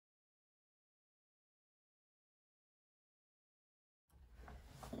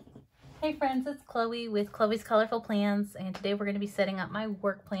Hey friends, it's Chloe with Chloe's Colorful Plans, and today we're going to be setting up my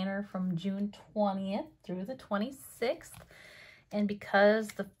work planner from June 20th through the 26th. And because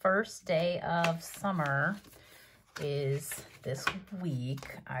the first day of summer is this week,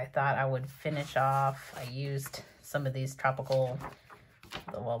 I thought I would finish off. I used some of these tropical,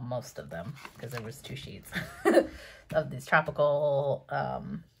 well, most of them, because there was 2 sheets of these tropical,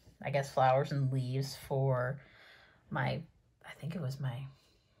 I guess, flowers and leaves for my, I think it was my,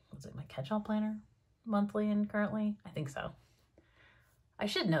 was it my catch-all planner monthly and currently? I think so. I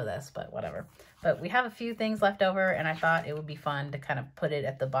should know this, but whatever. But we have a few things left over, and I thought it would be fun to kind of put it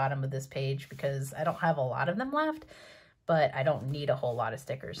at the bottom of this page because I don't have a lot of them left, but I don't need a whole lot of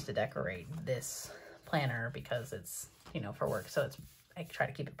stickers to decorate this planner because it's, you know, for work. So I try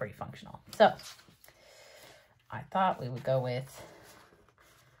to keep it pretty functional. So I thought we would go with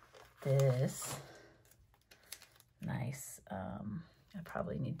this nice, I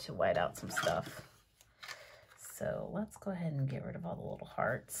probably need to white out some stuff. So let's go ahead and get rid of all the little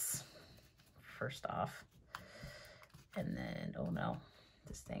hearts first off. And then, oh no,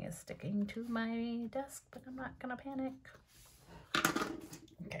 this thing is sticking to my desk, but I'm not gonna panic.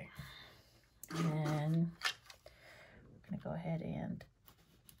 Okay. And I'm gonna go ahead and,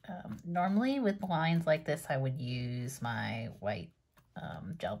 normally with lines like this, I would use my white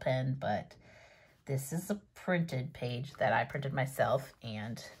gel pen, but this is a printed page that I printed myself,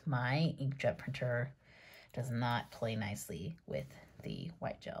 and my inkjet printer does not play nicely with the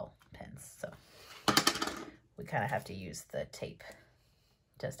white gel pens. So we kind of have to use the tape,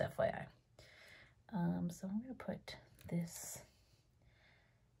 just FYI. So I'm going to put this,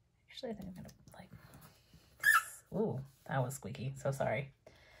 actually I think I'm going to like, ooh, that was squeaky, so sorry.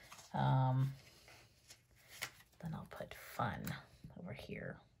 Then I'll put fun over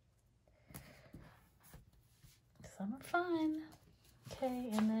here. Summer fun. Okay,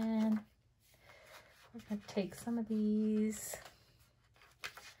 and then we're going to take some of these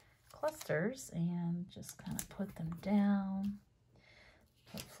clusters and just kind of put them down.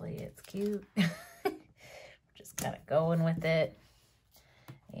 Hopefully it's cute. We're just kind of going with it.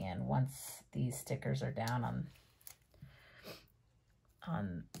 And once these stickers are down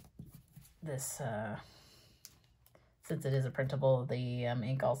on this, since it is a printable, the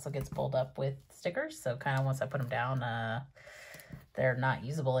ink also gets pulled up with stickers. So kind of once I put them down, they're not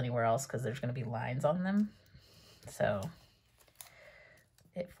usable anywhere else because there's going to be lines on them. So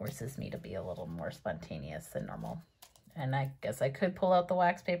it forces me to be a little more spontaneous than normal. And I guess I could pull out the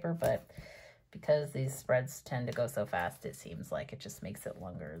wax paper, but because these spreads tend to go so fast, it seems like it just makes it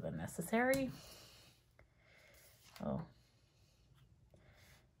longer than necessary. Oh.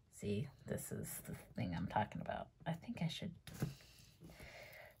 See, this is the thing I'm talking about. I think I should,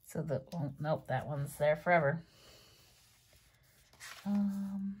 so the, oh, nope, that one's there forever.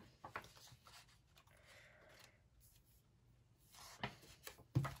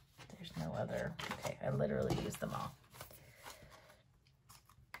 There's no other, okay, I literally used them all.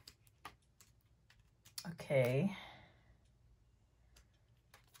 Okay.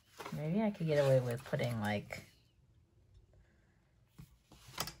 Maybe I could get away with putting like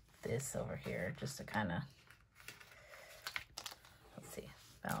this over here just to kind of, let's see,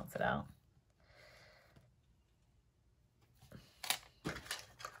 balance it out.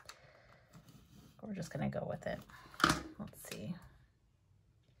 We're just gonna go with it. Let's see.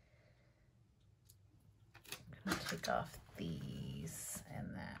 I'm gonna take off these and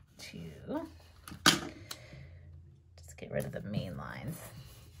that too. Just get rid of the main lines.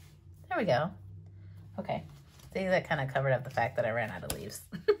 There we go. Okay. See, that kind of covered up the fact that I ran out of leaves.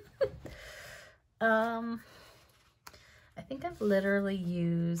 I think I've literally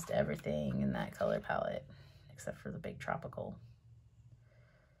used everything in that color palette except for the big tropical,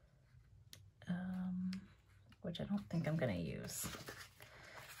 which I don't think I'm gonna use.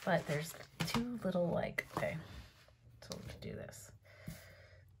 But there's 2 little like, okay, so we can do this.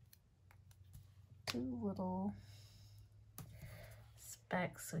 2 little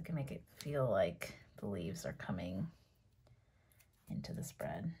specks so we can make it feel like the leaves are coming into the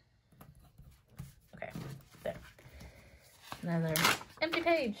spread. Okay, there. Another empty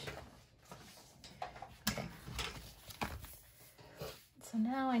page. Okay. So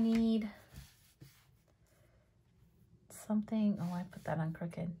now I need something. Oh, I put that on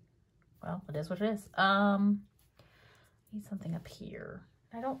crooked. Well, it is what it is. Need something up here.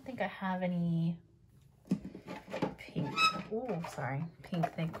 I don't think I have any pink, oh, sorry,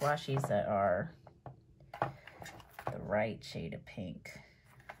 pink thick washies that are the right shade of pink.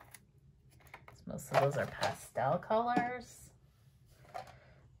 Most of those are pastel colors.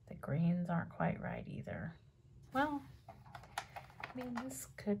 The greens aren't quite right either. Well, I mean, this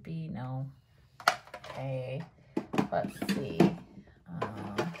could be, no. Okay, let's see.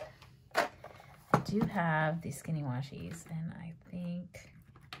 I do have these skinny washies, and I think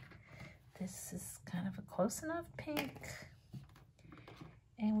this is kind of a close enough pink.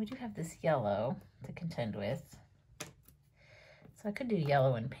 And we do have this yellow to contend with. So I could do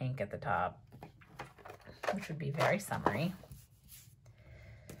yellow and pink at the top, which would be very summery.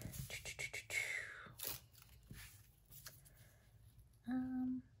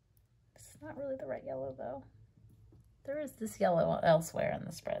 It's not really the right yellow though. There is this yellow elsewhere in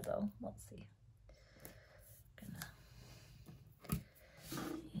the spread though. Let's see.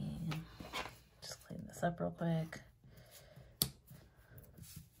 Just clean this up real quick.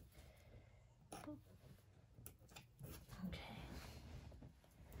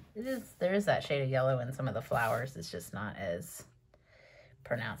 There is that shade of yellow in some of the flowers. It's just not as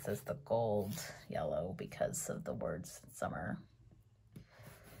pronounced as the gold yellow because of the words summer.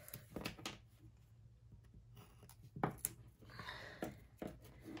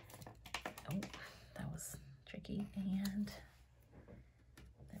 Oh, that was tricky. And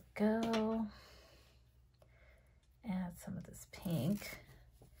there we go. Add some of this pink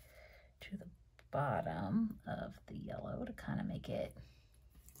to the bottom of the yellow to kind of make it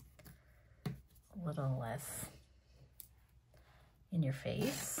a little less in your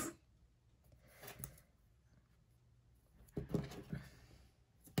face.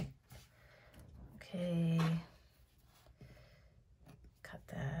 Okay, cut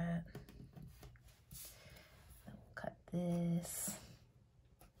that. Then we'll cut this.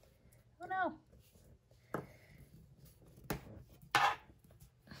 Oh no.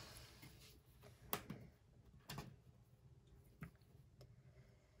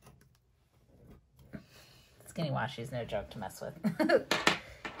 Skinny washi is no joke to mess with.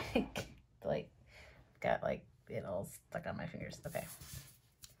 Like, got like it all stuck on my fingers. Okay.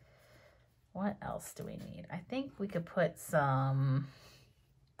 What else do we need? I think we could put some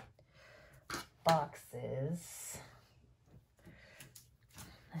boxes.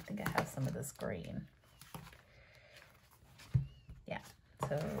 I think I have some of this green. Yeah.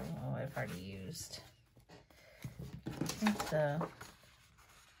 So I've already used. I think the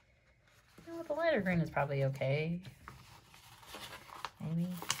lighter green is probably okay. Maybe.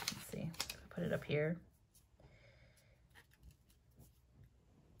 Let's see. Put it up here.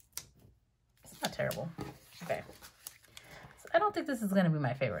 It's not terrible. Okay. So I don't think this is going to be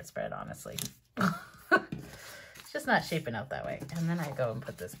my favorite spread, honestly. It's just not shaping up that way. And then I go and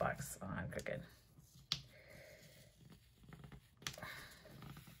put this box on crooked.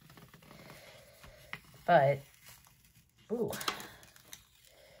 But, ooh.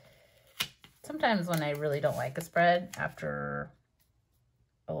 Sometimes when I really don't like a spread, after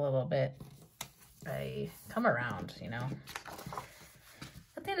a little bit, I come around, you know.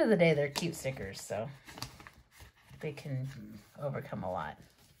 At the end of the day, they're cute stickers, so they can overcome a lot.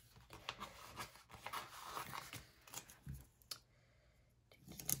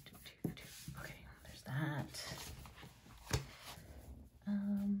 Okay, there's that.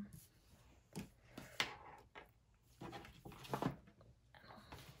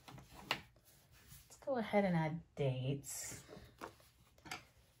 Go ahead and add dates.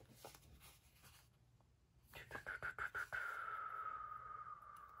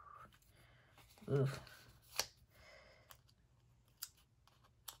 Oof. I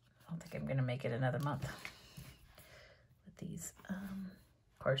don't think I'm gonna make it another month with these.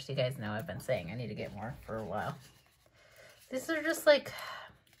 Of course, you guys know I've been saying I need to get more for a while. These are just like,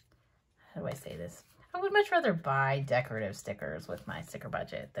 how do I say this? I would much rather buy decorative stickers with my sticker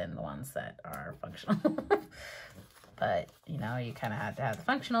budget than the ones that are functional. But, you know, you kind of have to have the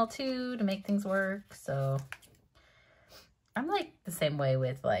functional too to make things work. So I'm like the same way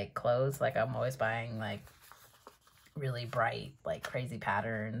with like clothes. Like I'm always buying like really bright, like crazy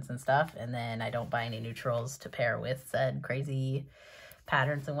patterns and stuff. And then I don't buy any neutrals to pair with said crazy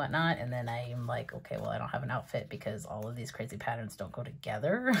patterns and whatnot. And then I'm like, okay, well, I don't have an outfit because all of these crazy patterns don't go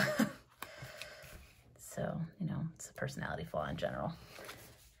together. So, you know, it's a personality flaw in general.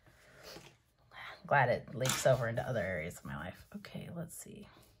 I'm glad it leaks over into other areas of my life. Okay, let's see.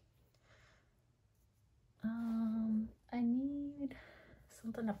 I need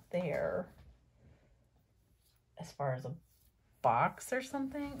something up there as far as a box or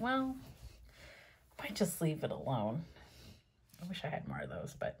something. Well, I might just leave it alone. I wish I had more of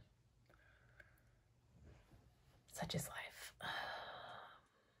those, but such is life.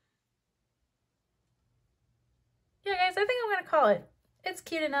 Yeah, guys, I think I'm going to call it. It's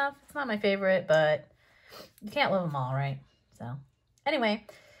cute enough. It's not my favorite, but you can't love them all, right? So, anyway,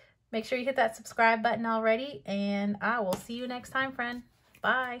 Make sure you hit that subscribe button already, and I will see you next time, friend.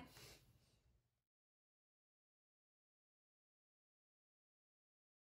 Bye.